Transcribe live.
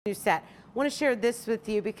new set. I want to share this with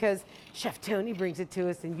you because Chef Tony brings it to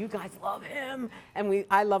us and you guys love him and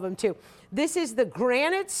I love him too. This is the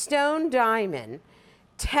Granite Stone Diamond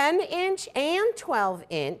 10-inch and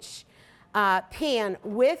 12-inch pan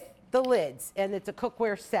with the lids, and it's a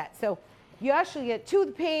cookware set. So you actually get two of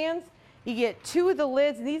the pans, you get two of the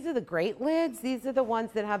lids. These are the great lids. These are the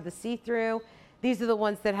ones that have the see-through. These are the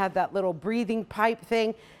ones that have that little breathing pipe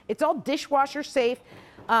thing. It's all dishwasher safe.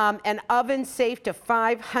 And oven safe to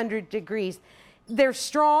 500 degrees. They're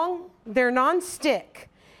strong, they're non-stick,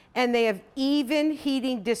 and they have even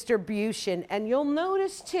heating distribution. And you'll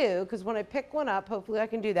notice too, because when I pick one up, hopefully I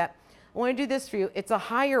can do that. I want to do this for you. It's a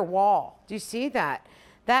higher wall. Do you see that?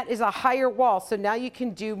 That is a higher wall, so now you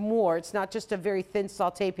can do more. It's not just a very thin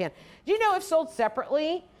saute pan. Do you know if sold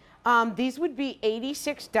separately, these would be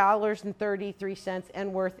 $86.33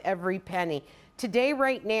 and worth every penny. Today,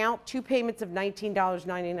 right now, 2 payments of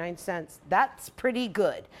 $19.99. That's pretty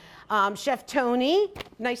good. Chef Tony,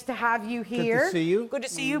 nice to have you here. Good to see you. Good to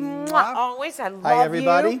see you. Mwah. Always, I love you. Hi,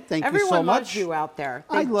 everybody. Thank Everyone you so much. Loves you out there.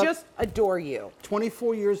 They just adore you.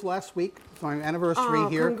 24 years last week. It's my anniversary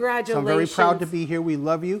here. Congratulations. So I'm very proud to be here. We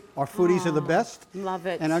love you. Our foodies are the best. Love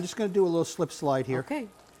it. And I'm just going to do a little slip slide here. Okay.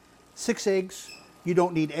 6 eggs. You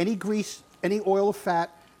don't need any grease, any oil or fat.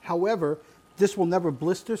 However, this will never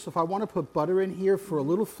blister, so if I want to put butter in here for a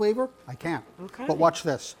little flavor, I can. Okay. But watch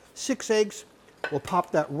this. 6 eggs. We'll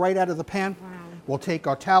pop that right out of the pan. Wow. We'll take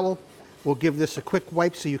our towel. We'll give this a quick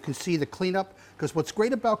wipe so you can see the cleanup. Because what's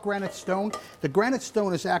great about granite stone, the granite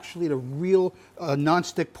stone is actually the real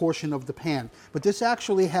non-stick portion of the pan. But this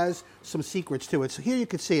actually has some secrets to it. So here you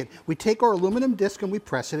can see it. We take our aluminum disc and we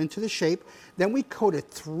press it into the shape. Then we coat it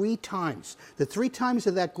 3 times. The 3 times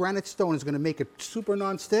of that granite stone is going to make it super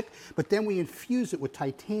non-stick. But then we infuse it with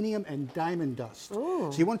titanium and diamond dust.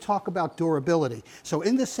 Ooh. So you want to talk about durability. So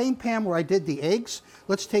in the same pan where I did the eggs,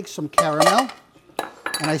 let's take some caramel.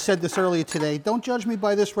 And I said this earlier today, don't judge me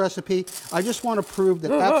by this recipe. I just want to prove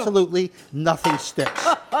that absolutely nothing sticks.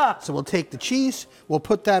 So we'll take the cheese, we'll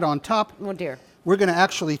put that on top. Oh dear. We're going to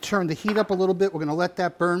actually turn the heat up a little bit. We're going to let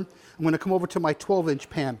that burn. I'm going to come over to my 12-inch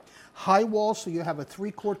pan. High wall, so you have a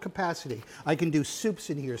 3-quart capacity. I can do soups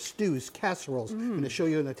in here, stews, casseroles. I'm going to show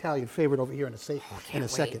you an Italian favorite over here in a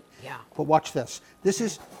second. Yeah. But watch this. This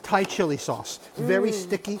is Thai chili sauce. Very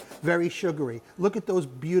sticky, very sugary. Look at those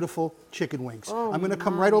beautiful chicken wings. I'm going to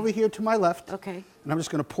come right over here to my left. Okay. And I'm just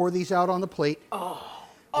going to pour these out on the plate. We'll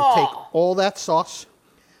take all that sauce.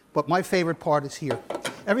 But my favorite part is here.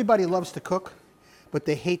 Everybody loves to cook, but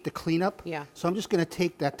they hate the cleanup. Yeah. So I'm just going to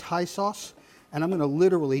take that Thai sauce and I'm going to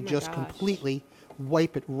literally just completely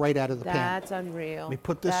wipe it right out of the pan. That's unreal. Let me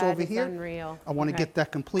put this over here. That is unreal. I want to get that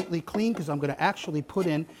completely clean because I'm going to actually put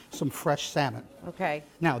in some fresh salmon. Okay.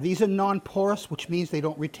 Now, these are non-porous, which means they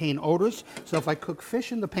don't retain odors. So if I cook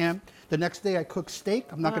fish in the pan, the next day I cook steak,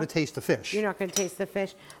 I'm not going to taste the fish. You're not going to taste the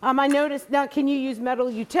fish. I noticed, now can you use metal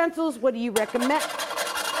utensils? What do you recommend?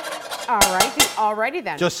 All righty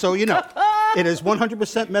then. Just so you know. It is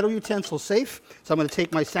 100% metal utensil safe. So I'm going to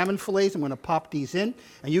take my salmon fillets, I'm going to pop these in.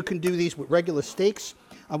 And you can do these with regular steaks.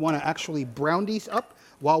 I want to actually brown these up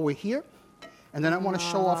while we're here. And then I want to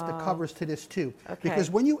show off the covers to this too. Okay. Because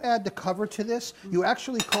when you add the cover to this, you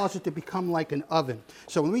actually cause it to become like an oven.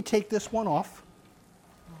 So when we take this one off,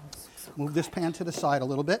 move this pan to the side a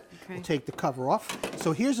little bit. Okay. We'll take the cover off.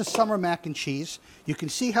 So here's a summer mac and cheese. You can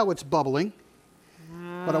see how it's bubbling.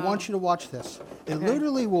 But I want you to watch this. It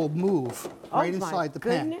literally will move right inside the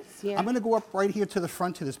pan. Yeah. I'm going to go up right here to the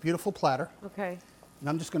front to this beautiful platter. Okay. And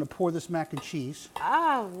I'm just going to pour this mac and cheese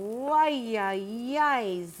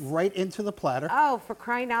right into the platter. Oh, for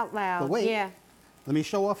crying out loud. But wait, Yeah. let me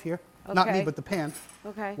show off here. Not me, but the pan.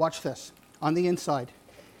 Okay. Watch this. On the inside.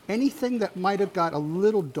 Anything that might have got a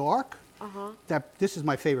little dark, this is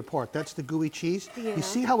my favorite part. That's the gooey cheese. Yeah. You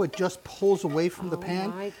see how it just pulls away from the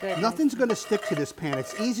pan? My goodness. Nothing's going to stick to this pan.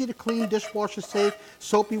 It's easy to clean, dishwasher safe,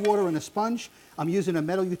 soapy water and a sponge. I'm using a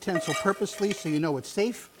metal utensil purposely so you know it's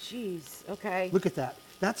safe. Jeez, okay. Look at that.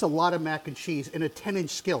 That's a lot of mac and cheese in a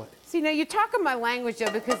 10-inch skillet. See, now you're talking my language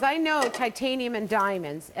though, because I know titanium and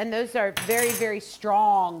diamonds, and those are very, very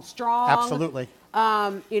strong. Absolutely.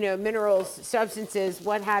 Minerals, substances,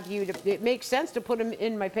 what have you. It makes sense to put them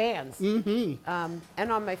in my pans. And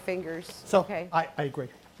on my fingers. So okay. I agree.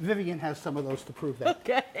 Vivian has some of those to prove that.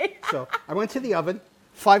 Okay. So I went to the oven,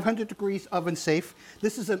 500 degrees oven safe.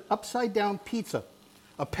 This is an upside down pizza,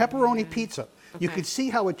 a pepperoni pizza. You can see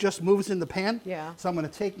how it just moves in the pan. Yeah. So I'm going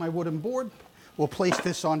to take my wooden board, We'll place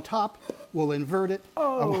this on top. We'll invert it.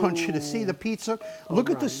 I want you to see the pizza. Look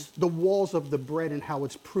at this, the walls of the bread and how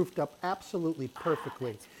it's proofed up absolutely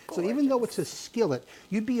perfectly. So even though it's a skillet,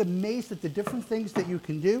 you'd be amazed at the different things that you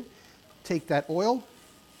can do. Take that oil.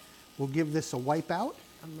 We'll give this a wipe out.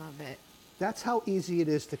 I love it. That's how easy it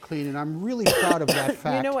is to clean, and I'm really proud of that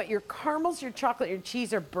fact. You know what? Your caramels, your chocolate, your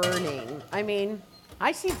cheese are burning. I mean,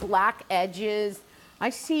 I see black edges. I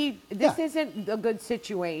see this isn't a good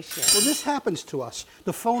situation. Well, this happens to us.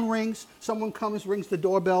 The phone rings, someone comes, rings the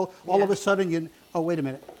doorbell, all of a sudden oh, wait a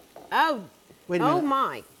minute. Oh, wait a minute. Oh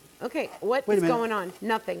my. Okay, what is going on?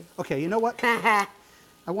 Nothing. Okay, you know what? I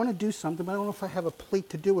want to do something, but I don't know if I have a plate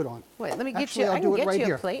to do it on. Wait, let me get Actually, you. I'll I do can it get right you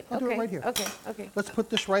here. a plate. I'll do it right here. Okay, okay. Let's put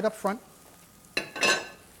this right up front.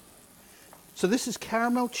 So this is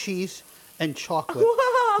caramel, cheese, and chocolate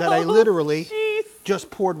that I literally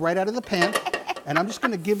just poured right out of the pan. And I'm just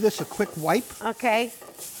going to give this a quick wipe. Okay.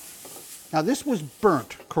 Now this was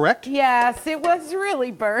burnt, correct? Yes, it was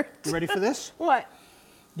really burnt. You ready for this? What?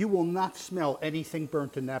 You will not smell anything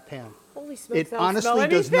burnt in that pan. Holy smokes, It honestly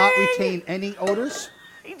does not retain any odors.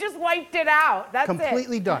 You just wiped it out. That's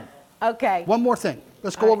Completely done. Okay. One more thing.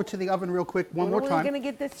 Let's go over to the oven real quick one more time. We're going to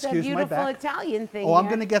get this Excuse my beautiful back. Italian thing Oh, I'm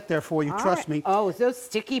here. going to get there for you. Trust me. Oh, those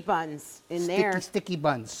sticky buns in there. Sticky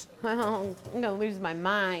buns. Oh, I'm going to lose my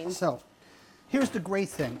mind. So, here's the great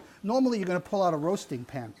thing. Normally, you're going to pull out a roasting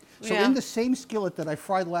pan. So Yeah. in the same skillet that I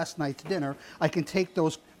fried last night's dinner, I can take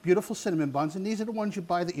those beautiful cinnamon buns, and these are the ones you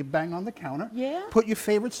buy that you bang on the counter. Yeah. Put your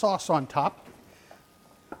favorite sauce on top.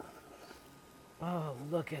 Oh,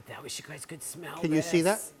 look at that. Wish you guys could smell Can you see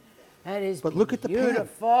that? That is But look at the pan.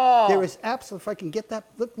 beautiful. There is absolutely, if I can get that,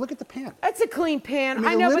 look at the pan. That's a clean pan. I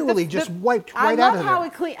mean, know, literally but just wiped right out of I love there.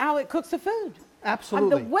 how it cooks the food.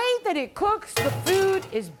 Absolutely. The way that it cooks the food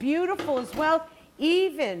is beautiful as well.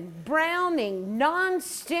 Even browning,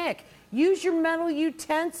 non-stick. Use your metal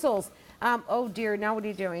utensils. Oh dear, now what are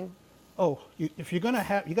you doing? Oh, if you're going to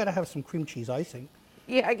have, you got to have some cream cheese icing.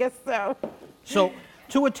 Yeah, I guess so. So,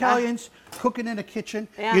 two Italians cooking in a kitchen.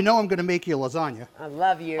 Yeah. You know I'm going to make you lasagna. I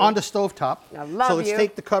love you. On the stovetop. I love So let's you.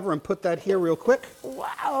 take the cover and put that here real quick.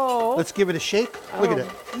 Wow. Let's give it a shake. Look at it.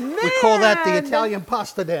 Man. We call that the Italian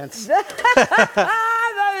pasta dance. That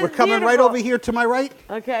is We're coming right beautiful. over here to my right.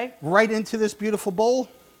 Okay. Right into this beautiful bowl.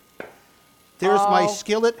 There's my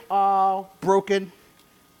skillet. Oh. Broken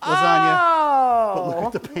lasagna. Oh. But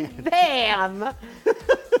look at the pan. Bam.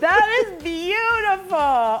 That is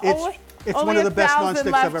beautiful. It's Only one of the best 1,000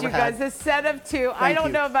 nonsticks I've left, ever you guys. had. A set of two. I Thank don't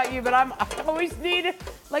you. know about you, but I always need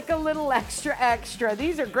like a little extra.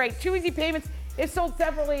 These are great. 2 easy payments. If sold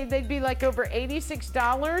separately, they'd be like over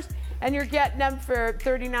 $86, and you're getting them for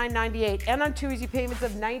 $39.98, and on 2 easy payments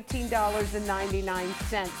of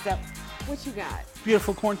 $19.99. So, what you got?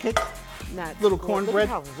 Beautiful corn cake. Nuts. Little Look cornbread.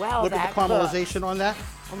 how well Look that at the caramelization on that.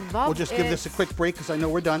 I love We'll just give this a quick break because I know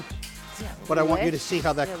we're done. But I want you to see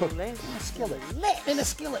how that cooks. In a skillet. In a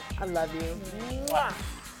skillet. I love you. Mwah.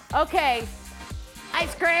 Okay.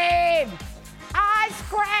 Ice cream. Ice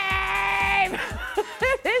cream.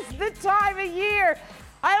 It's the time of year.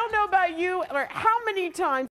 I don't know about you, or how many times